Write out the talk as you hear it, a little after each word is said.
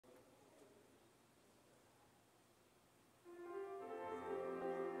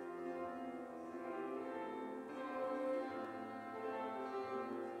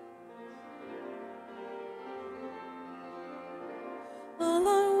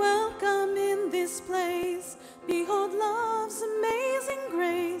this place. Behold love's amazing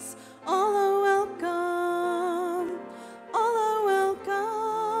grace. All are welcome, all are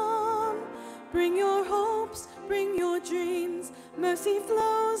welcome. Bring your hopes, bring your dreams. Mercy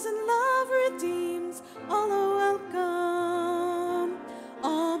flows and love redeems. All are welcome,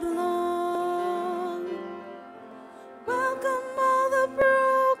 all belong. Welcome all the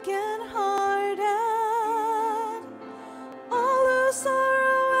broken-hearted, all who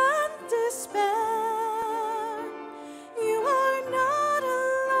sorrow and despair. You are not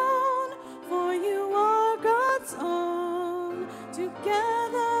alone, for you are God's own.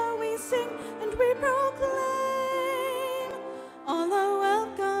 Together we sing and we proclaim, all are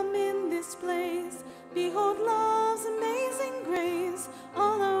welcome in this place. Behold love's amazing grace.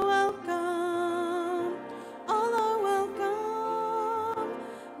 All are welcome, all are welcome.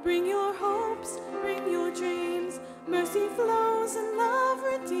 Bring your hopes, bring your dreams. Mercy flows and love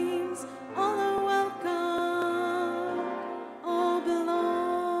redeems. All are welcome, all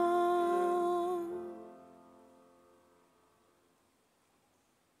belong.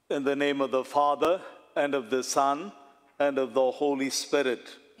 In the name of the Father, and of the Son, and of the Holy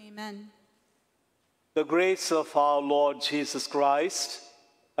Spirit. Amen. The grace of our Lord Jesus Christ,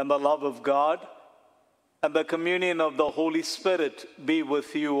 and the love of God, and the communion of the Holy Spirit be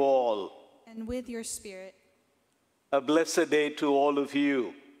with you all. And with your spirit. A blessed day to all of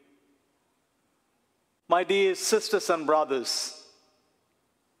you. My dear sisters and brothers,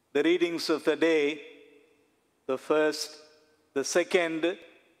 the readings of the day, the first, the second,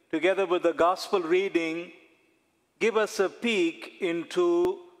 together with the gospel reading, give us a peek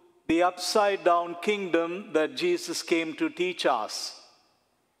into the upside-down kingdom that Jesus came to teach us.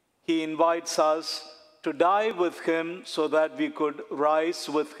 He invites us to die with him so that we could rise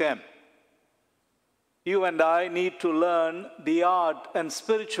with him. You and I need to learn the art and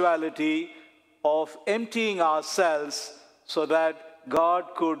spirituality of emptying ourselves so that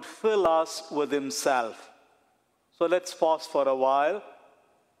God could fill us with himself. So let's pause for a while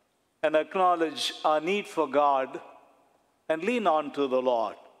and acknowledge our need for God and lean on to the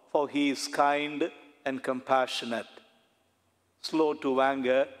Lord, for he is kind and compassionate, slow to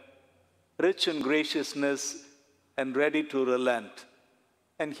anger, rich in graciousness, and ready to relent,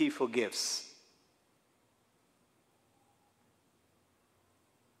 and he forgives.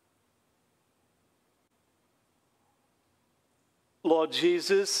 Lord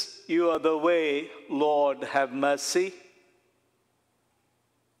Jesus, you are the way. Lord, have mercy.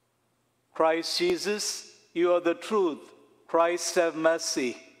 Christ Jesus, you are the truth. Christ, have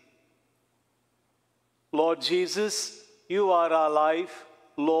mercy. Lord Jesus, you are our life.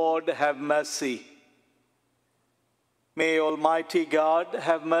 Lord, have mercy. May Almighty God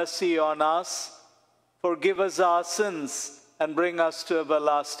have mercy on us, forgive us our sins, and bring us to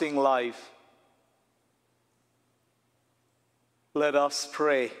everlasting life. Let us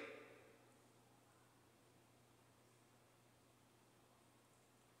pray.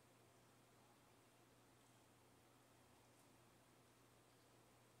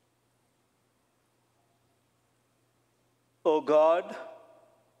 O God,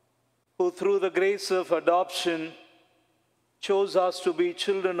 who through the grace of adoption chose us to be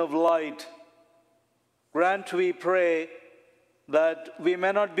children of light, grant, we pray, that we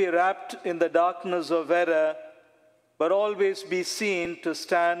may not be wrapped in the darkness of error, but always be seen to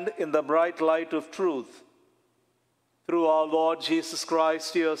stand in the bright light of truth. Through our Lord Jesus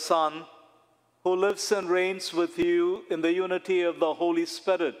Christ, your Son, who lives and reigns with you in the unity of the Holy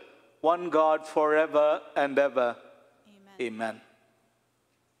Spirit, one God forever and ever. Amen.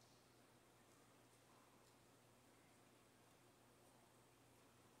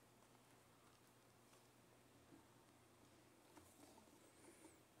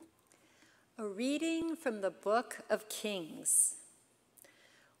 A reading from the Book of Kings.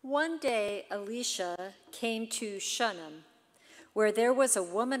 One day Elisha came to Shunem, where there was a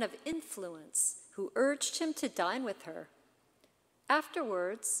woman of influence who urged him to dine with her.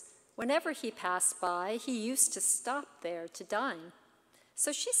 Afterwards, whenever he passed by, he used to stop there to dine.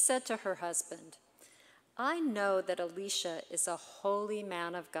 So she said to her husband, "I know that Elisha is a holy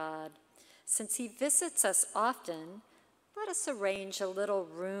man of God. Since he visits us often, let us arrange a little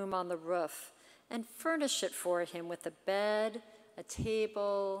room on the roof and furnish it for him with a bed, a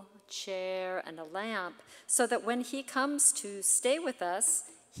table, a chair, and a lamp, so that when he comes to stay with us,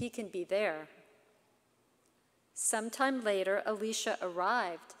 he can be there." Sometime later, Elisha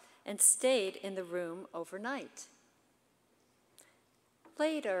arrived and stayed in the room overnight.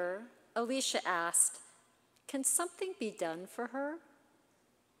 Later, Elisha asked, "Can something be done for her?"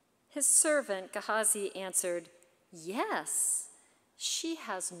 His servant Gehazi answered, "Yes, She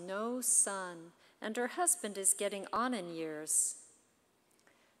has no son, and her husband is getting on in years."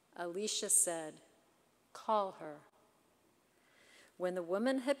 Elisha said, "Call her." When the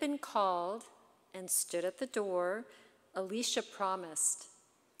woman had been called and stood at the door, Elisha promised,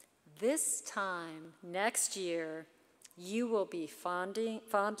 "This time next year, you will be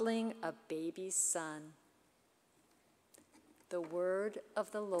fondling a baby's son." The word of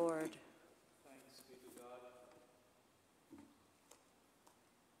the Lord. Thanks be to God.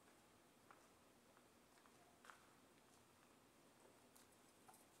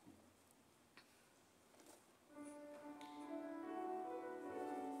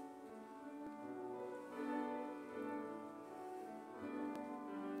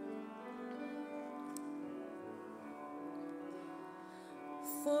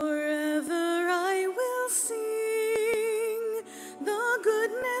 Forever I will sing the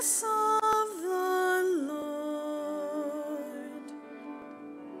goodness of the Lord.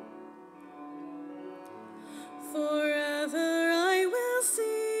 Forever I will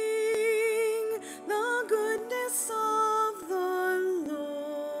sing the goodness of the Lord.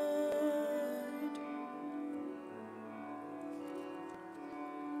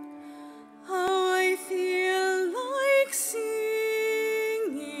 How I feel like singing,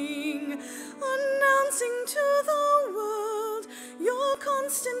 announcing to the world your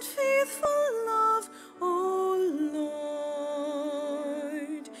constant faithful love, O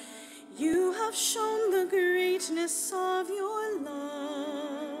Lord. You have shown the greatness of your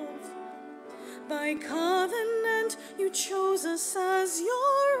love. By covenant you chose us as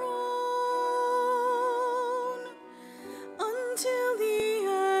your own until the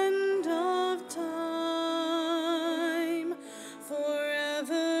end of time.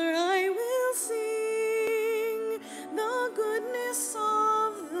 Forever I will sing the goodness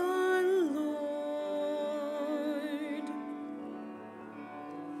of the Lord.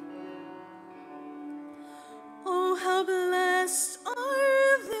 Oh, how blessed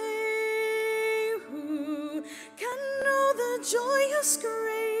are they who can know the joyous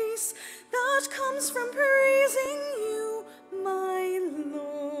grace that comes from praising you, my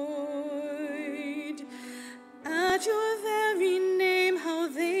Lord. At your very name, how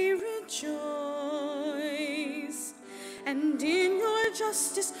they rejoice, and in your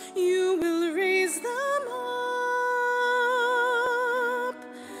justice you will raise them up.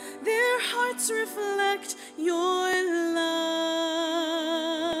 Their hearts reflect your love.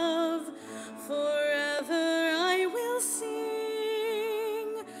 Forever I will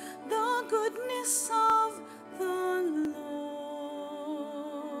sing the goodness of the Lord.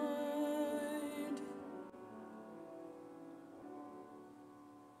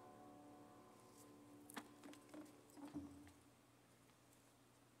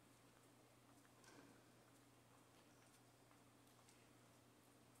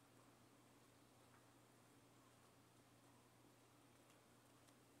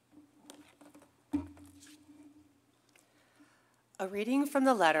 A reading from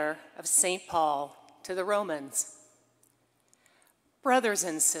the letter of St. Paul to the Romans. Brothers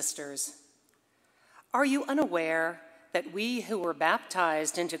and sisters, are you unaware that we who were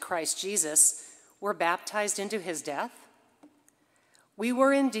baptized into Christ Jesus were baptized into his death? We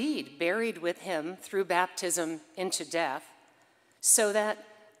were indeed buried with him through baptism into death, so that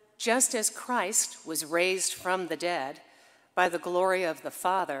just as Christ was raised from the dead by the glory of the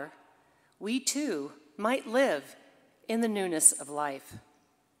Father, we too might live in the newness of life.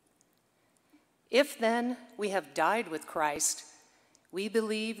 If then we have died with Christ, we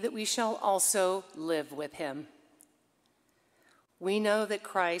believe that we shall also live with him. We know that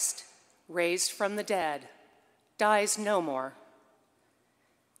Christ, raised from the dead, dies no more.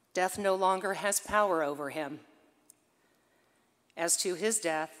 Death no longer has power over him. As to his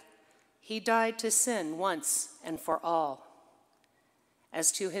death, he died to sin once and for all. As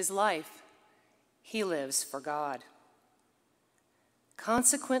to his life, he lives for God.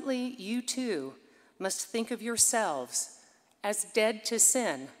 Consequently, you too must think of yourselves as dead to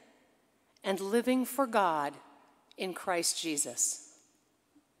sin and living for God in Christ Jesus.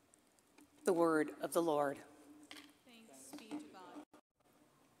 The word of the Lord. Thanks be to God.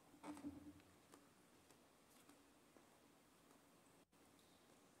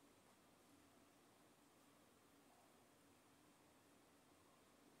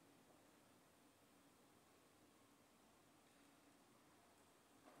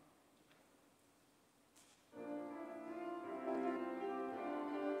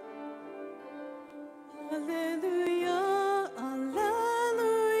 Alleluia,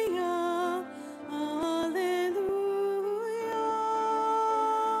 alleluia, alleluia,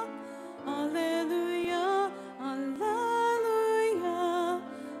 alleluia, alleluia,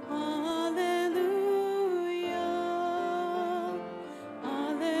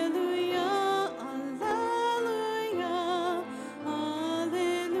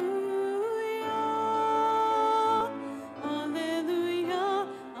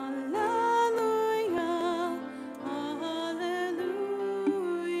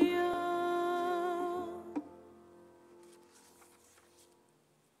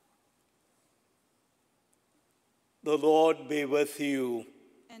 The Lord be with you.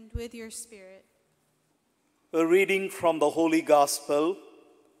 And with your spirit. A reading from the Holy Gospel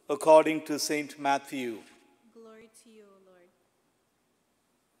according to St. Matthew. Glory to you, O Lord.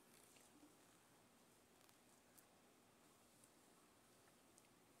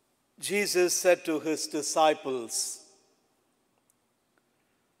 Jesus said to his disciples,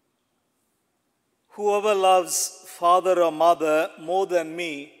 "Whoever loves father or mother more than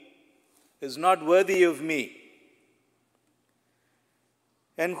me is not worthy of me.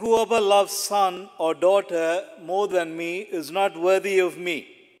 And whoever loves son or daughter more than me is not worthy of me.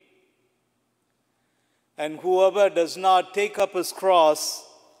 And whoever does not take up his cross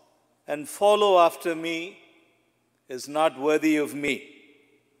and follow after me is not worthy of me.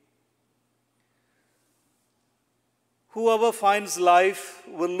 Whoever finds life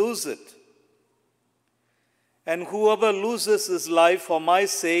will lose it. And whoever loses his life for my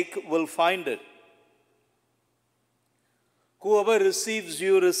sake will find it. Whoever receives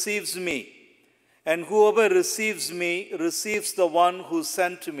you receives me, and whoever receives me receives the one who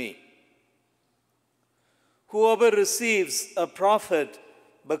sent me. Whoever receives a prophet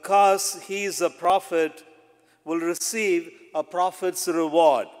because he is a prophet will receive a prophet's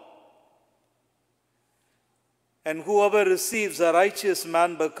reward. And whoever receives a righteous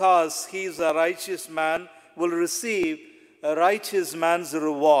man because he is a righteous man will receive a righteous man's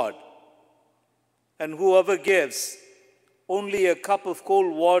reward. And whoever gives only a cup of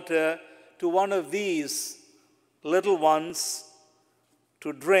cold water to one of these little ones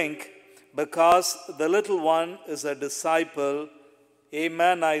to drink, because the little one is a disciple,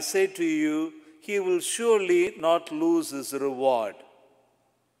 amen, I say to you, he will surely not lose his reward."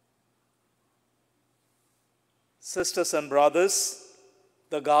 Sisters and brothers,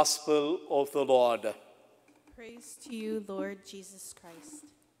 the Gospel of the Lord. Praise to you, Lord Jesus Christ.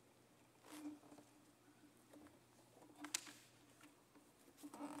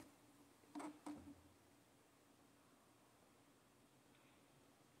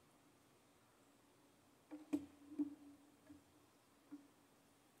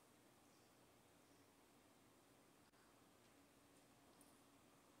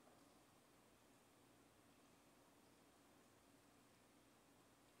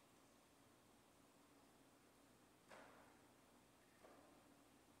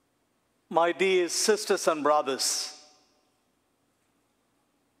 My dear sisters and brothers,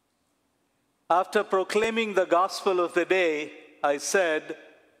 after proclaiming the gospel of the day, I said,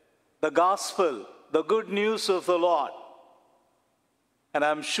 the gospel, the good news of the Lord. And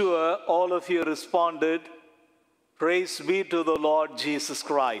I'm sure all of you responded, praise be to the Lord Jesus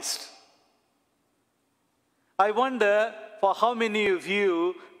Christ. I wonder for how many of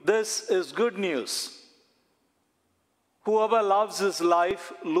you this is good news. Whoever loves his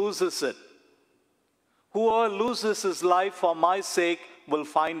life loses it. Whoever loses his life for my sake will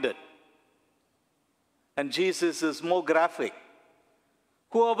find it. And Jesus is more graphic.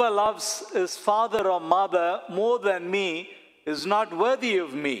 Whoever loves his father or mother more than me is not worthy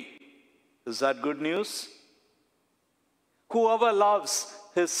of me. Is that good news? Whoever loves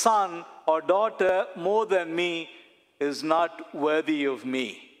his son or daughter more than me is not worthy of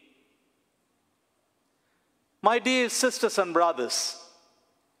me. My dear sisters and brothers,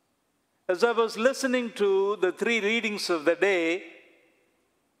 as I was listening to the three readings of the day,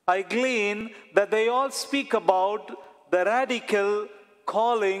 I glean that they all speak about the radical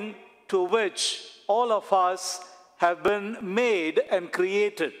calling to which all of us have been made and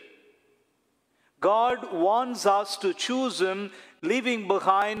created. God wants us to choose Him, leaving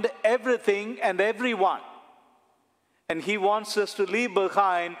behind everything and everyone. And He wants us to leave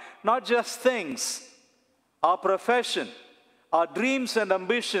behind not just things, our profession, our dreams and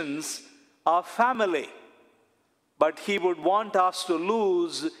ambitions, our family, but He would want us to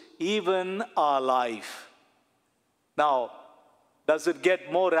lose even our life. Now, does it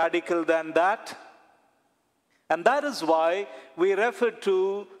get more radical than that? And that is why we refer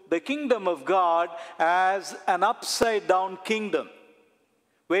to the kingdom of God as an upside-down kingdom,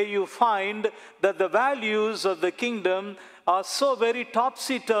 where you find that the values of the kingdom are so very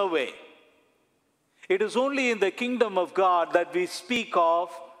topsy-turvy. It is only in the kingdom of God that we speak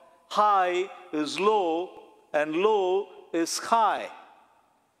of high is low and low is high.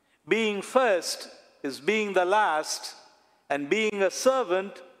 Being first is being the last, and being a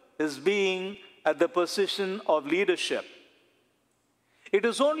servant is being at the position of leadership. It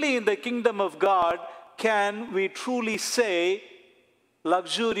is only in the kingdom of God can we truly say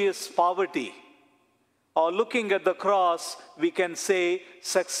luxurious poverty, or looking at the cross, we can say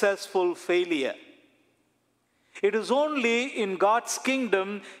successful failure. It is only in God's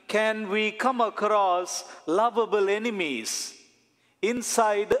kingdom can we come across lovable enemies,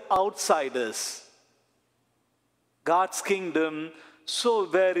 inside outsiders. God's kingdom so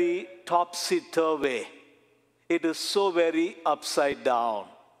very topsy-turvy. It is so very upside down.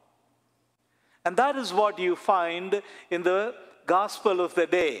 And that is what you find in the gospel of the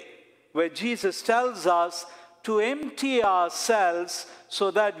day, where Jesus tells us to empty ourselves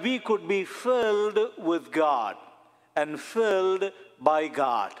so that we could be filled with God and filled by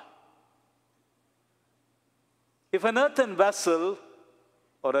God. If an earthen vessel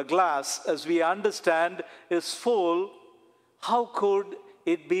or a glass, as we understand, is full, how could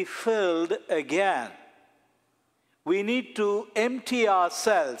it be filled again? We need to empty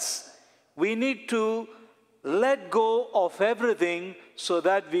ourselves. We need to let go of everything so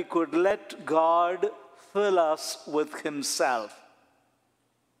that we could let God fill us with himself.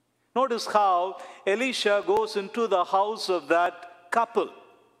 Notice how Elisha goes into the house of that couple.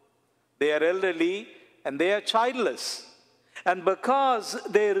 They are elderly and they are childless. And because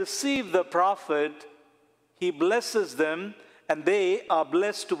they receive the prophet, he blesses them and they are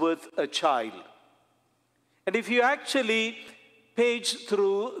blessed with a child. And if you actually page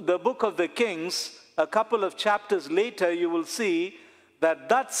through the book of the Kings, a couple of chapters later, you will see that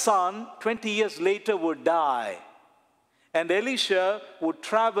that son, 20 years later, would die. And Elisha would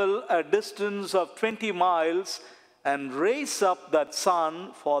travel a distance of 20 miles and raise up that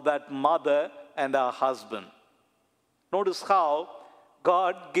son for that mother and her husband. Notice how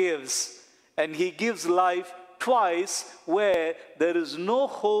God gives, and he gives life twice where there is no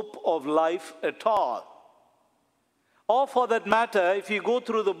hope of life at all. Or for that matter, if you go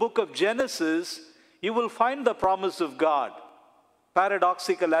through the book of Genesis, you will find the promise of God,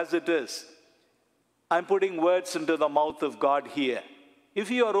 paradoxical as it is. I'm putting words into the mouth of God here. If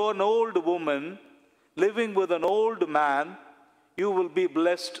you are an old woman living with an old man, you will be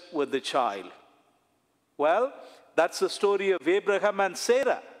blessed with the child. Well, that's the story of Abraham and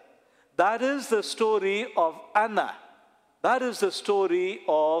Sarah. That is the story of Anna. That is the story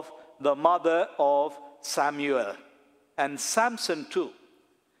of the mother of Samuel and Samson too.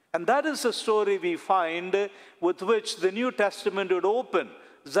 And that is the story we find with which the New Testament would open,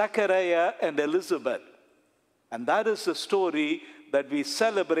 Zechariah and Elizabeth. And that is the story that we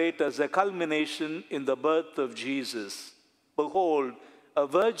celebrate as a culmination in the birth of Jesus. Behold, a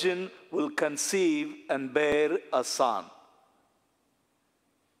virgin will conceive and bear a son.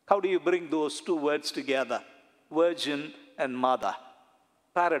 How do you bring those two words together? Virgin and mother.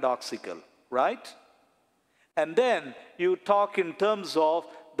 Paradoxical, right? And then you talk in terms of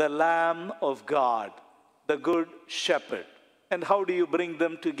the Lamb of God, the Good Shepherd. And how do you bring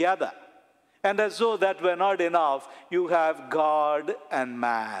them together? And as though that were not enough, you have God and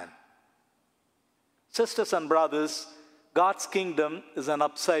man. Sisters and brothers, God's kingdom is an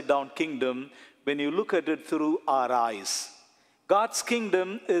upside-down kingdom when you look at it through our eyes. God's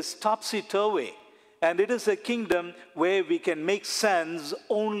kingdom is topsy-turvy, and it is a kingdom where we can make sense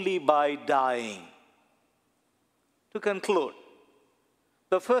only by dying. To conclude,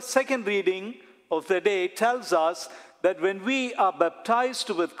 the second reading of the day tells us that when we are baptized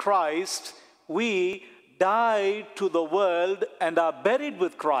with Christ, we die to the world and are buried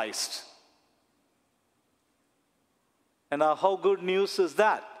with Christ. And how good news is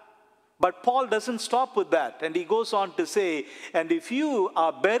that? But Paul doesn't stop with that. And he goes on to say, and if you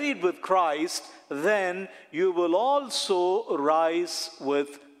are buried with Christ, then you will also rise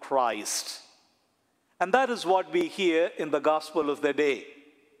with Christ. And that is what we hear in the gospel of the day.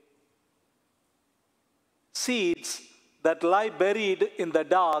 Seeds that lie buried in the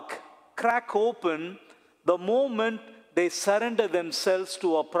dark crack open the moment they surrender themselves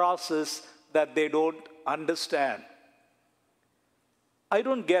to a process that they don't understand. I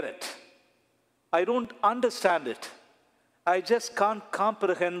don't get it. I don't understand it. I just can't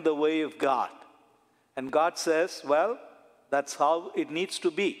comprehend the way of God. And God says, well, that's how it needs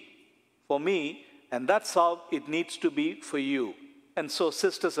to be for me, and that's how it needs to be for you. And so,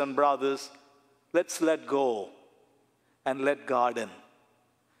 sisters and brothers, let's let go and let God in.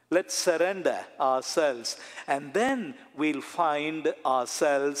 Let's surrender ourselves, and then we'll find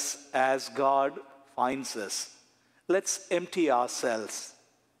ourselves as God finds us. Let's empty ourselves,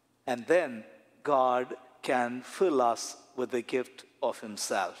 and then God can fill us with the gift of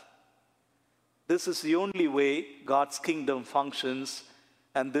himself. This is the only way God's kingdom functions,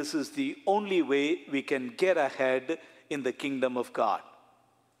 and this is the only way we can get ahead in the kingdom of God.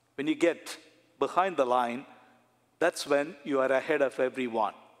 When you get behind the line, that's when you are ahead of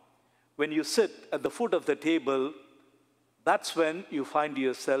everyone. When you sit at the foot of the table, that's when you find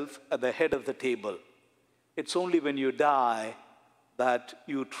yourself at the head of the table. It's only when you die that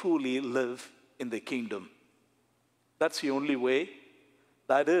you truly live in the kingdom. That's the only way.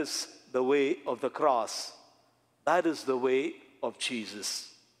 That is the way of the cross. That is the way of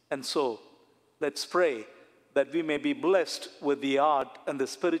Jesus. And so, let's pray that we may be blessed with the art and the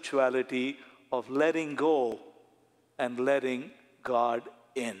spirituality of letting go and letting God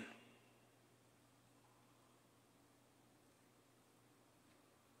in.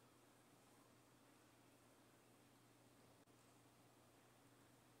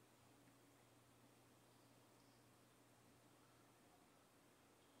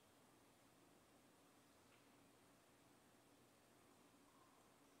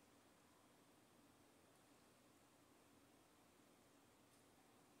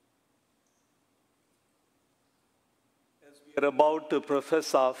 We are about to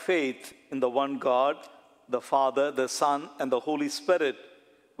profess our faith in the one God, the Father, the Son, and the Holy Spirit.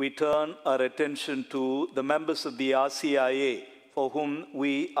 We turn our attention to the members of the RCIA, for whom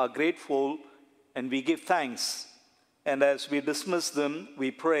we are grateful and we give thanks. And as we dismiss them, we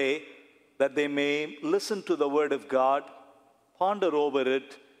pray that they may listen to the word of God, ponder over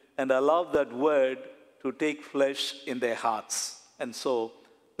it, and allow that word to take flesh in their hearts. And so,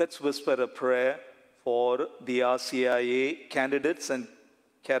 let's whisper a prayer for the RCIA candidates and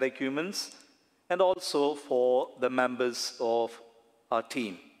catechumens, and also for the members of our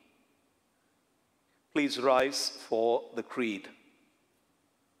team. Please rise for the creed.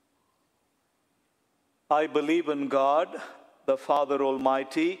 I believe in God, the Father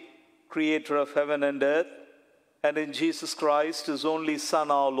Almighty, creator of heaven and earth, and in Jesus Christ, his only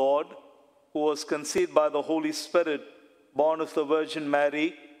Son, our Lord, who was conceived by the Holy Spirit, born of the Virgin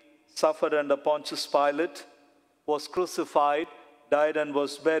Mary, suffered under Pontius Pilate, was crucified, died and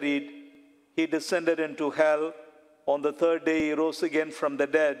was buried. He descended into hell. On the third day he rose again from the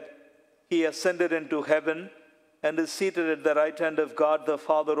dead. He ascended into heaven and is seated at the right hand of God the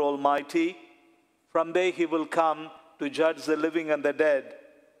Father Almighty. From there he will come to judge the living and the dead.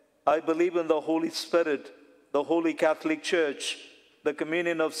 I believe in the Holy Spirit, the Holy Catholic Church, the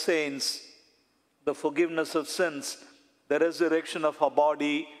communion of saints, the forgiveness of sins, the resurrection of our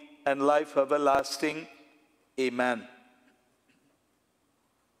body, and life everlasting. Amen.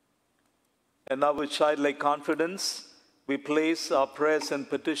 And now with childlike confidence, we place our prayers and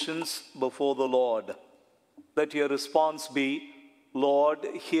petitions before the Lord. Let your response be, Lord,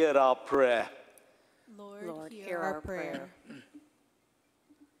 hear our prayer. Lord, hear our prayer.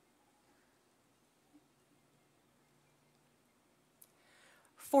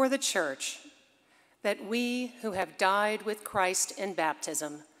 For the Church, that we who have died with Christ in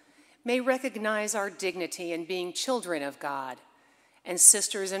baptism may recognize our dignity in being children of God and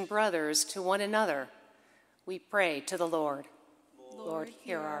sisters and brothers to one another, we pray to the Lord. Lord,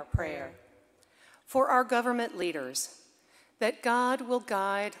 hear our prayer. For our government leaders, that God will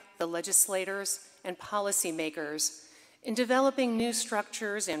guide the legislators and policymakers in developing new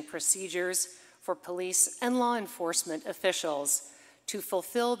structures and procedures for police and law enforcement officials to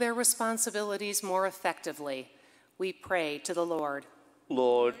fulfill their responsibilities more effectively, we pray to the Lord.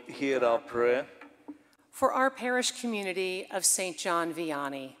 Lord, hear our prayer. For our parish community of St. John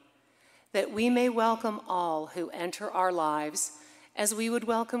Vianney, that we may welcome all who enter our lives as we would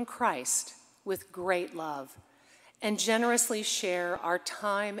welcome Christ with great love, and generously share our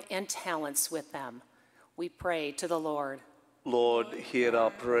time and talents with them, we pray to the Lord. Lord, hear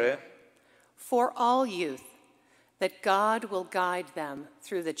our prayer. For all youth, that God will guide them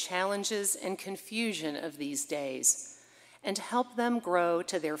through the challenges and confusion of these days and help them grow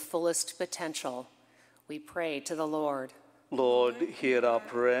to their fullest potential, we pray to the Lord. Lord, hear our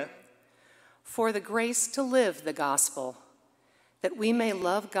prayer. For the grace to live the gospel, that we may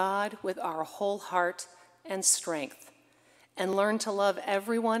love God with our whole heart and strength, and learn to love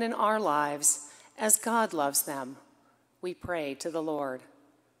everyone in our lives as God loves them, we pray to the Lord.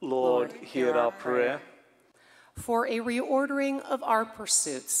 Lord, hear our prayer. For a reordering of our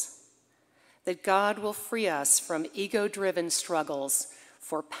pursuits, that God will free us from ego-driven struggles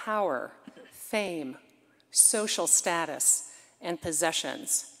for power, fame, social status, and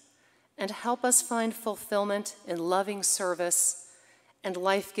possessions, and help us find fulfillment in loving service and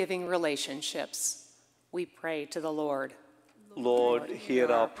life-giving relationships, we pray to the Lord. Lord,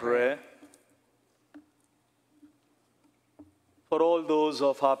 hear our prayer. For all those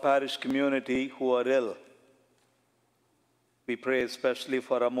of our parish community who are ill, we pray especially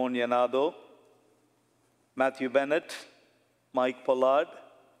for Ramon Yanado, Matthew Bennett, Mike Pollard,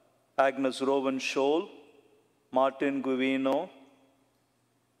 Agnes Rowan Scholl, Martin Guvino,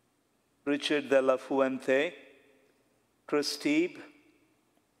 Richard de la Fuente, Chris Teeb,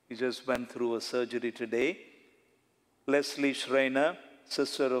 he just went through a surgery today, Leslie Schreiner,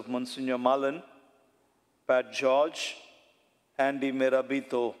 sister of Monsignor Mullen, Pat George, Andy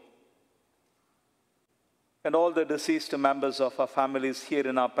Mirabito, and all the deceased members of our families here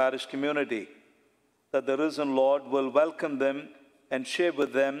in our parish community, that the risen Lord will welcome them and share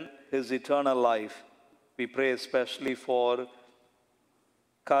with them his eternal life. We pray especially for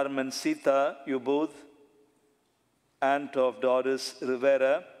Carmen Sita Yubud, aunt of Doris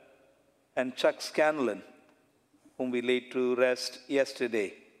Rivera, and Chuck Scanlon, whom we laid to rest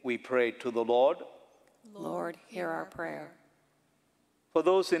yesterday. We pray to the Lord. Lord, hear our prayer. For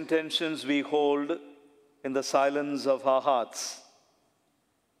those intentions we hold in the silence of our hearts.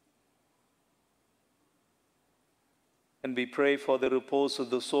 And we pray for the repose of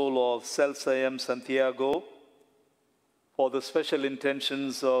the soul of Celsa M. Santiago, for the special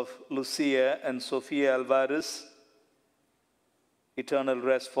intentions of Lucia and Sofia Alvarez, eternal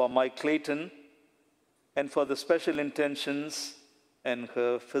rest for Mike Clayton, and for the special intentions and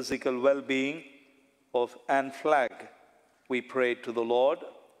her physical well-being of Anne Flagg. We pray to the Lord.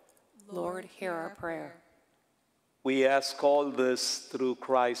 Lord, hear our prayer. We ask all this through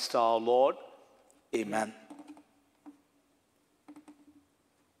Christ our Lord. Amen.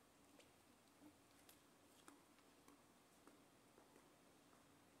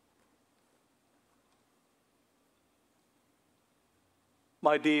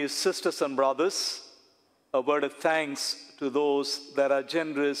 My dear sisters and brothers, a word of thanks to those that are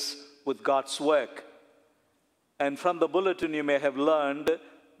generous with God's work. And from the bulletin, you may have learned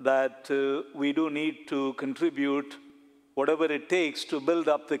that we do need to contribute whatever it takes to build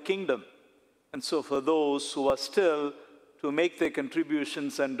up the kingdom. And so for those who are still to make their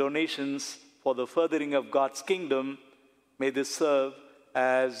contributions and donations for the furthering of God's kingdom, may this serve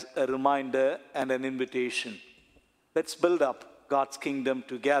as a reminder and an invitation. Let's build up God's kingdom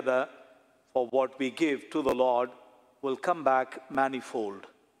together, for what we give to the Lord will come back manifold.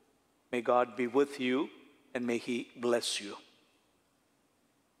 May God be with you and may he bless you.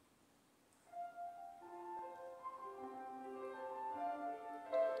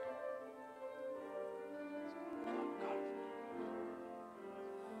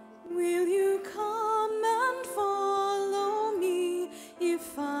 Will you come and follow me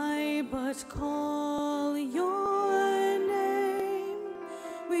if I but call your name?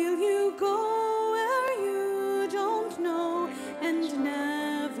 Will you go where you don't know and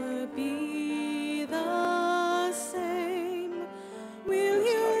never be the same? Will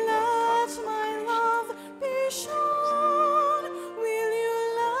you let my love be shown? Will you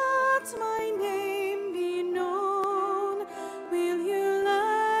let my name be known? Will you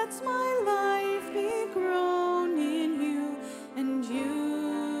let my life be grown in you and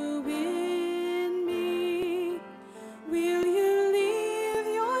you in me? Will you leave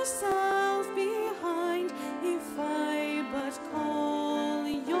yourself behind if I but call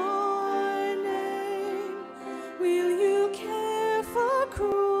your name? Will you care for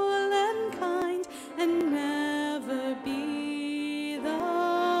cruel and kind and never be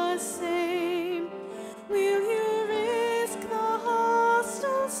the same? Will you risk the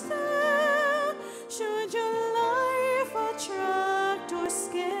hostile stare? Should your life attract or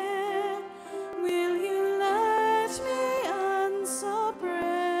scare? Will you let me answer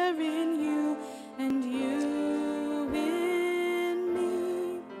prayer in you and you in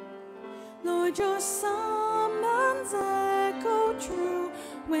me? Lord, your summons echo true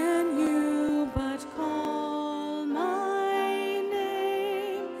when you but call my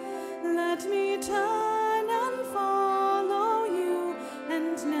name. Let me turn and follow you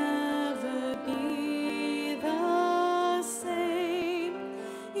and never be the same.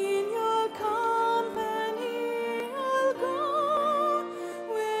 In your company I'll go,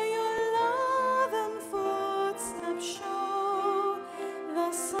 where your love and footsteps show.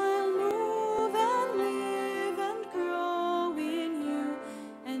 Thus I'll move and live and grow in you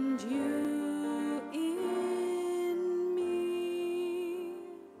and you in me.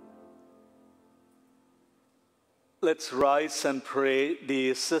 Let's rise and pray,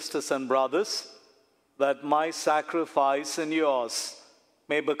 dear sisters and brothers, that my sacrifice and yours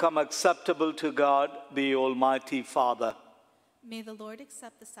may become acceptable to God, the Almighty Father. May the Lord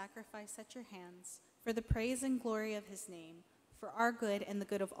accept the sacrifice at your hands for the praise and glory of his name, for our good and the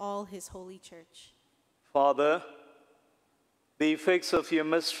good of all his holy church. Father, the effects of your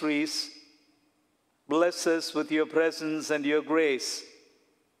mysteries, bless us with your presence and your grace.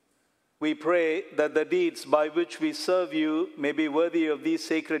 We pray that the deeds by which we serve you may be worthy of these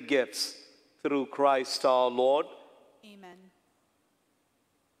sacred gifts, through Christ our Lord. Amen.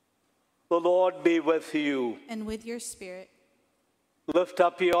 The Lord be with you. And with your spirit, Lift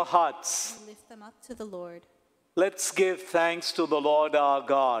up your hearts. lift them up to the Lord. Let's give thanks to the Lord our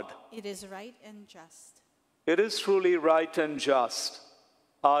God. It is right and just. It is truly right and just,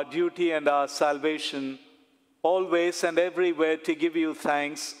 our duty and our salvation, always and everywhere to give you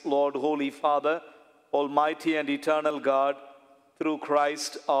thanks, Lord, Holy Father, Almighty and eternal God, through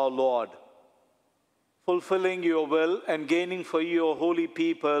Christ our Lord. Fulfilling your will and gaining for you your holy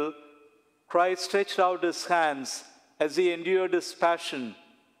people, Christ stretched out his hands as he endured his passion,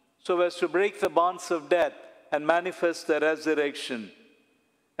 so as to break the bonds of death and manifest the resurrection.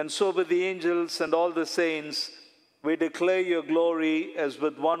 And so with the angels and all the saints, we declare your glory as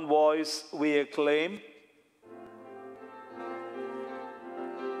with one voice we acclaim.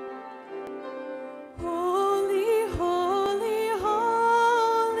 Holy, holy,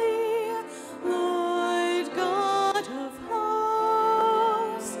 holy, Lord God of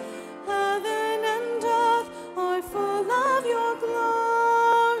hosts, heaven and earth are full of your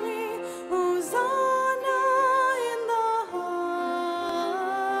glory. Hosanna in the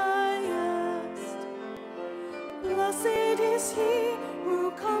highest. Blessed is he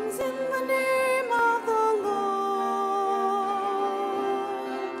who comes in the name of the Lord.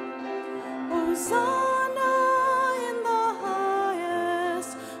 Hosanna in the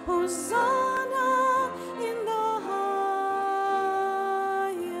highest. Hosanna in the highest.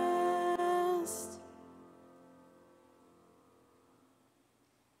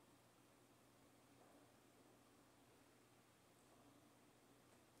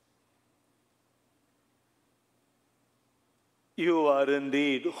 You are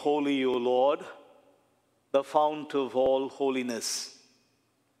indeed holy, O Lord, the fount of all holiness.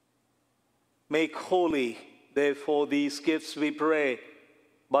 Make holy, therefore, these gifts, we pray,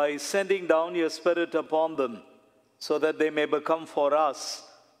 by sending down your Spirit upon them, so that they may become for us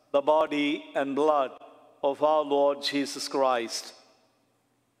the body and blood of our Lord Jesus Christ.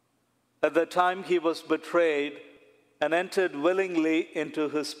 At the time he was betrayed and entered willingly into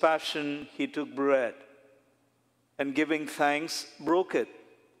his passion, he took bread, and giving thanks, broke it,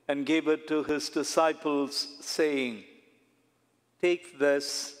 and gave it to his disciples, saying, "Take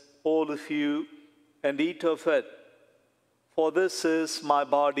this, all of you, and eat of it, for this is my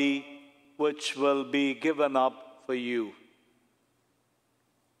body, which will be given up for you."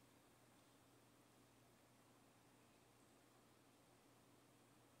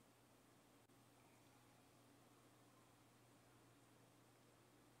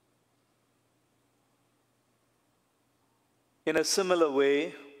 In a similar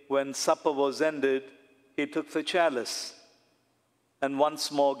way, when supper was ended, he took the chalice, and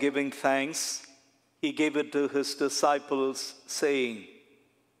once more giving thanks, he gave it to his disciples, saying,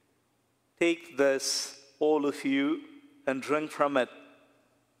 "Take this, all of you, and drink from it.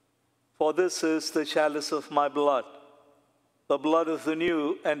 For this is the chalice of my blood, the blood of the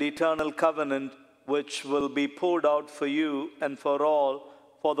new and eternal covenant, which will be poured out for you and for all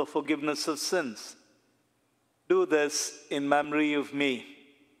for the forgiveness of sins. Do this in memory of me."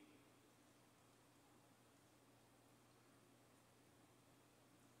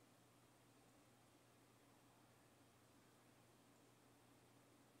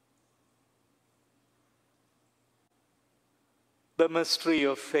 The mystery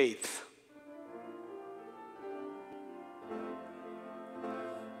of faith.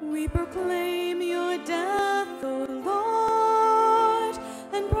 We proclaim your death, O Lord,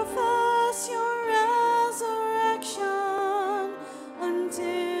 and profess your resurrection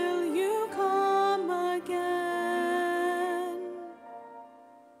until you come again.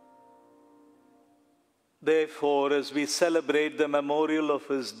 Therefore, as we celebrate the memorial of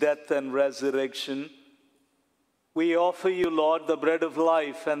his death and resurrection, we offer you, Lord, the bread of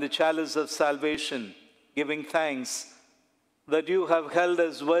life and the chalice of salvation, giving thanks that you have held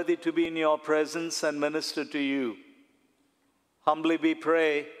us worthy to be in your presence and minister to you. Humbly we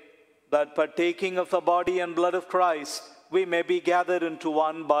pray that, partaking of the body and blood of Christ, we may be gathered into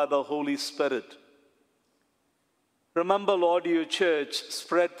one by the Holy Spirit. Remember, Lord, your church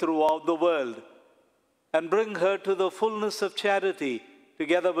spread throughout the world, and bring her to the fullness of charity,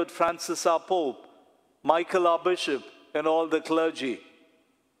 together with Francis our Pope, Michael our Bishop, and all the clergy.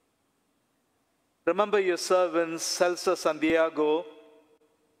 Remember your servants, Celsa Santiago,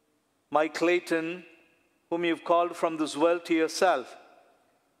 Mike Clayton, whom you've called from this world to yourself.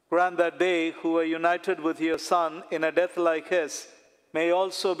 Grant that they who are united with your Son in a death like his may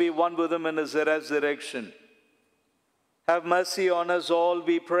also be one with him in his resurrection. Have mercy on us all,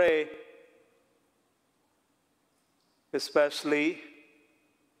 we pray, especially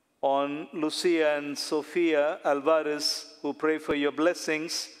on Lucia and Sofia Alvarez, who pray for your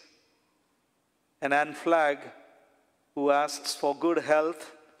blessings, and Anne Flagg, who asks for good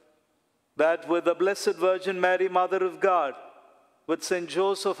health, that with the Blessed Virgin Mary, Mother of God, with Saint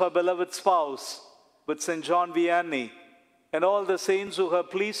Joseph, our beloved spouse, with Saint John Vianney, and all the saints who have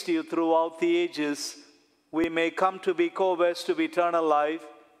pleased you throughout the ages, we may come to be co-heirs to eternal life,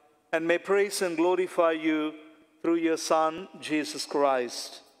 and may praise and glorify you through your Son, Jesus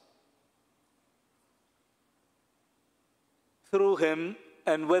Christ. Through him,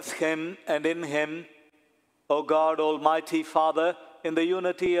 and with him, and in him, O God, Almighty Father, in the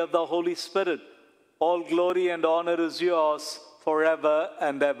unity of the Holy Spirit, all glory and honor is yours forever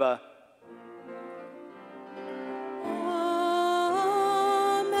and ever.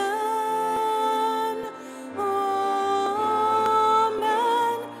 Amen. Amen.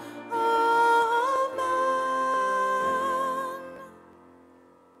 Amen.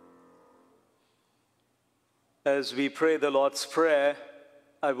 As we pray the Lord's Prayer,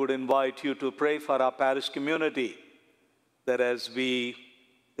 I would invite you to pray for our parish community, that as we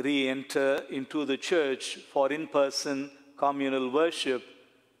re-enter into the church for in-person communal worship,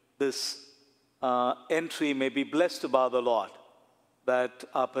 this entry may be blessed by the Lord, that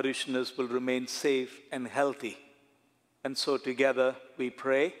our parishioners will remain safe and healthy. And so together we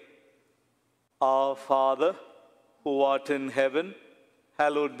pray. Our Father, who art in heaven,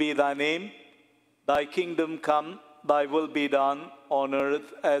 hallowed be thy name. Thy kingdom come, thy will be done on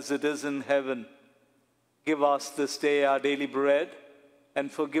earth as it is in heaven. Give us this day our daily bread,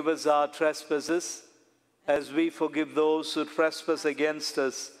 and forgive us our trespasses, as we forgive those who trespass against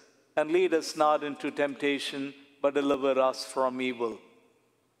us. And lead us not into temptation, but deliver us from evil.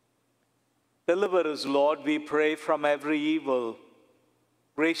 Deliver us, Lord, we pray, from every evil.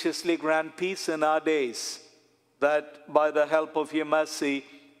 Graciously grant peace in our days, that by the help of your mercy,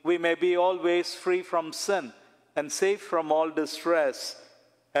 we may be always free from sin and safe from all distress,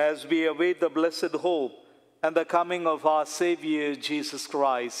 as we await the blessed hope and the coming of our Savior, Jesus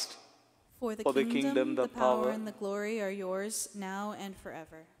Christ. For the kingdom, the power, and the glory are yours, now and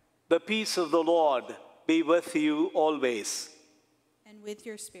forever. The peace of the Lord be with you always. And with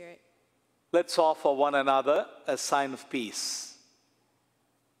your spirit. Let's offer one another a sign of peace.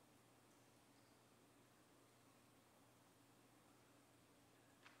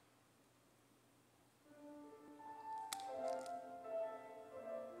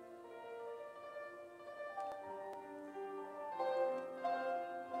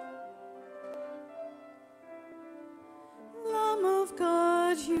 Lamb of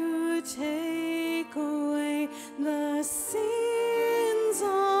God, you take away the sins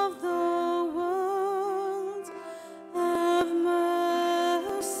of the world. Have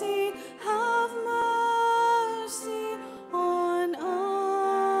mercy on us.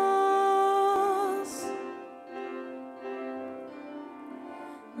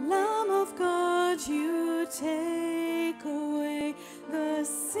 Lamb of God, you take away the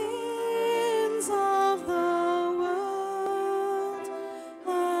sins of the world.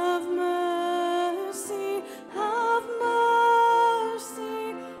 Have mercy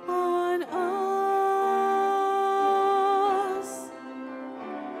on us.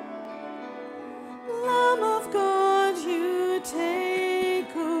 Lamb of God, you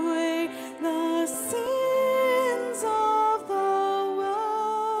take away the sins of the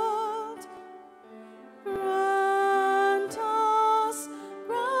world. Grant us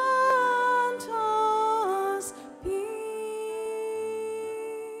peace.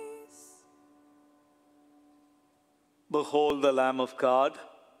 Behold the Lamb of God.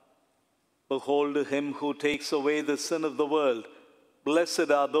 Behold him who takes away the sin of the world. Blessed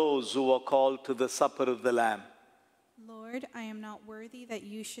are those who are called to the supper of the Lamb. Lord, I am not worthy that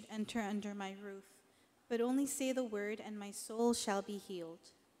you should enter under my roof, but only say the word, and my soul shall be healed.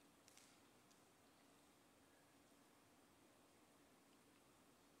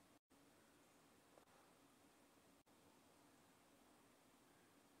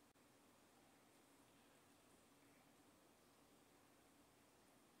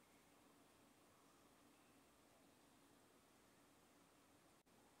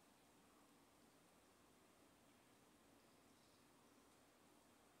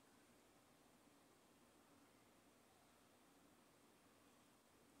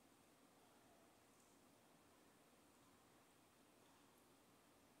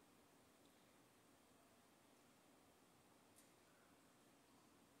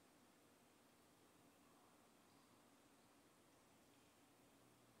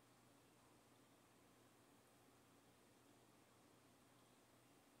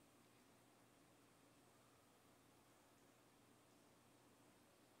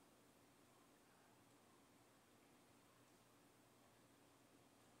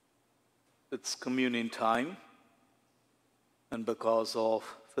 It's communion time, and because of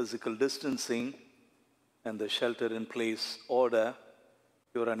physical distancing and the shelter-in-place order,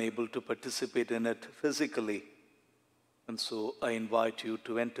 you are unable to participate in it physically. And so I invite you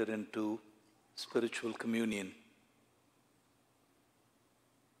to enter into spiritual communion.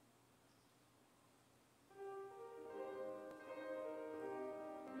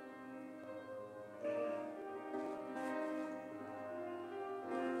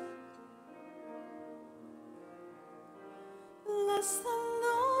 Bless the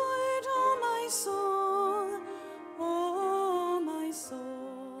Lord, oh my soul, oh my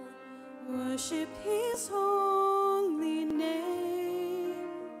soul. Worship his holy name.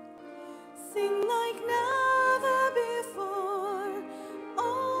 Sing like never before,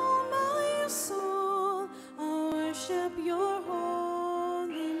 oh my soul. I'll worship your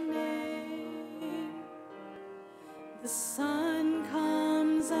holy name. The sun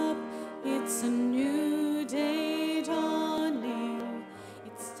comes up, it's a new day dawning.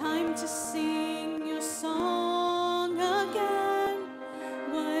 It's time to sing your song again.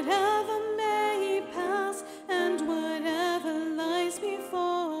 Whatever may pass and whatever lies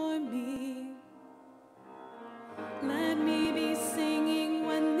before me, let me be singing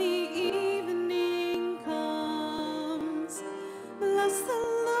when the evening comes. Bless the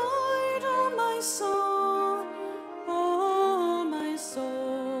Lord, oh my soul, oh my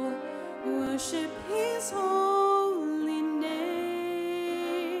soul. Worship his holy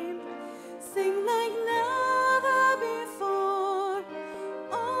name. Sing like never before,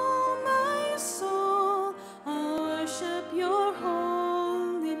 oh my soul. I'll worship your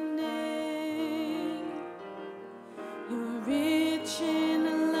holy name. You're rich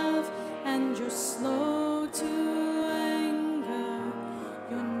in love and you're slow to anger.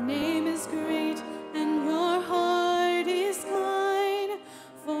 Your name is great and your heart is kind.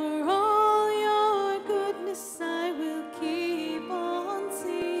 For all your goodness I will keep on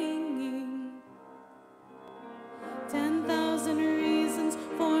singing. 10,000 reasons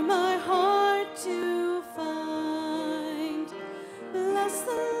for my heart to find. Bless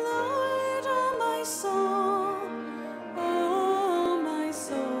the Lord, oh my soul, oh my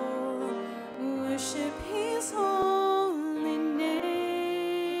soul. Worship his holy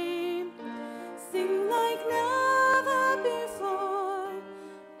name. Sing like never before,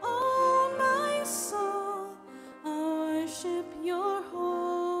 oh my soul. I'll worship your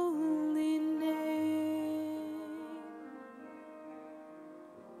holy name.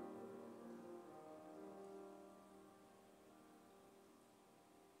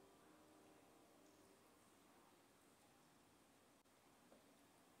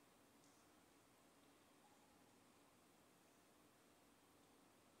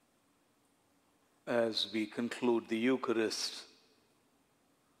 As we conclude the Eucharist,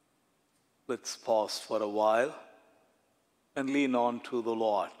 let's pause for a while and lean on to the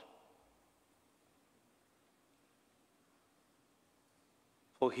Lord.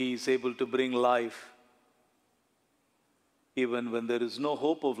 For he is able to bring life even when there is no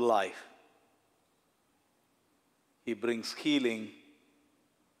hope of life. He brings healing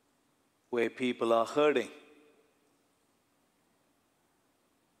where people are hurting.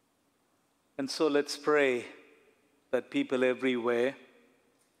 And so let's pray that people everywhere,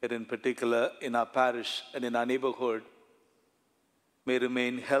 and in particular in our parish and in our neighborhood, may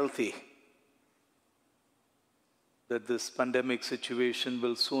remain healthy, that this pandemic situation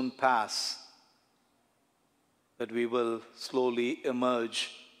will soon pass, that we will slowly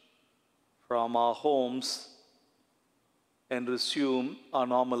emerge from our homes and resume our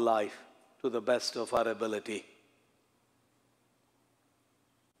normal life to the best of our ability.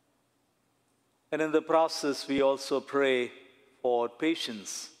 And in the process, we also pray for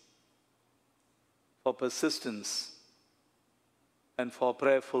patience, for persistence, and for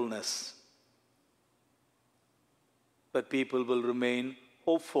prayerfulness, that people will remain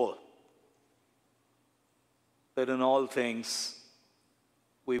hopeful, that in all things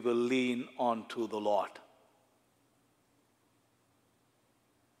we will lean on to the Lord.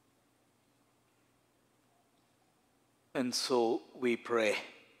 And so we pray.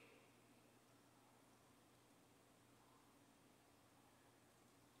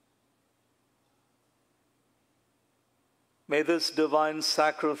 May this divine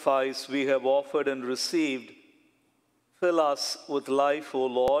sacrifice we have offered and received fill us with life, O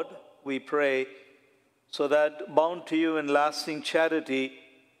Lord, we pray, so that, bound to you in lasting charity,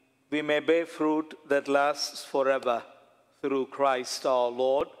 we may bear fruit that lasts forever. Through Christ our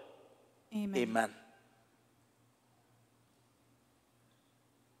Lord. Amen. Amen.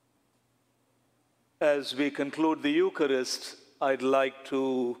 As we conclude the Eucharist, I'd like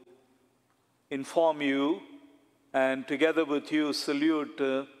to inform you And together with you,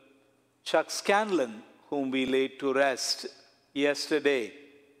 salute Chuck Scanlon, whom we laid to rest yesterday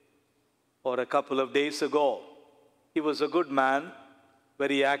or a couple of days ago. He was a good man,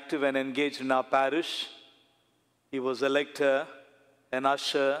 very active and engaged in our parish. He was a lector, an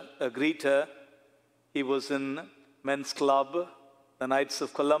usher, a greeter. He was in men's club, the Knights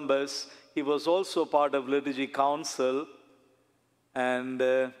of Columbus. He was also part of Liturgy Council. And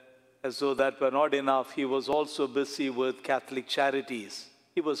as though that were not enough, he was also busy with Catholic Charities.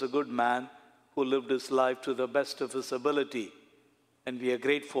 He was a good man who lived his life to the best of his ability. And we are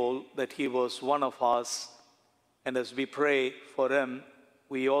grateful that he was one of us. And as we pray for him,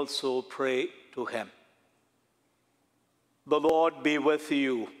 we also pray to him. The Lord be with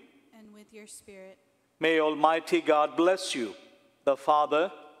you. And with your spirit. May Almighty God bless you, the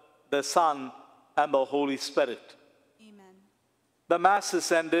Father, the Son, and the Holy Spirit. Amen. The Mass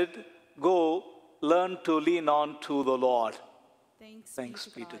is ended. Go, learn to lean on to the Lord. Thanks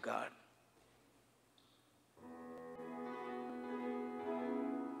be to God.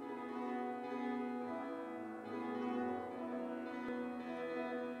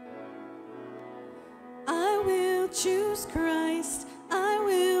 I will choose Christ. I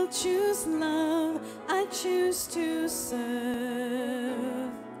will choose love. I choose to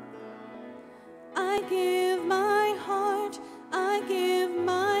serve. I give my heart. I give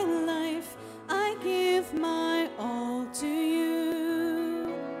my life. I give my all to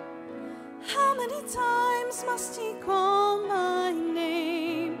you. How many times must he call my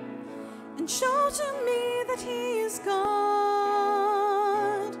name and show to me that he is God?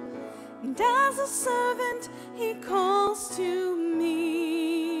 And as a servant he calls to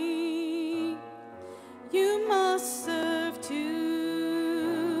me. You must serve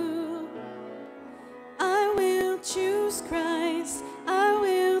too. I will choose Christ. I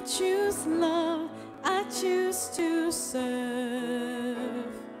will choose love. I choose to serve.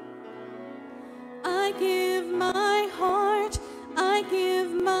 I give my heart. I give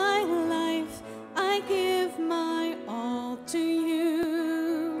my life. I give my all to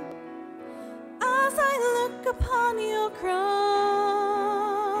you. As I look upon your cross,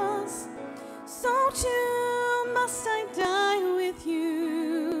 so too must I die with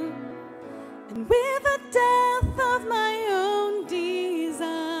you. And with the death of my own desires,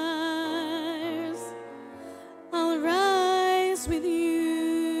 I'll rise with you.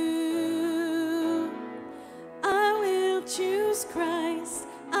 I will choose Christ.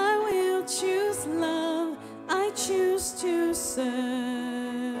 I will choose love. I choose to serve.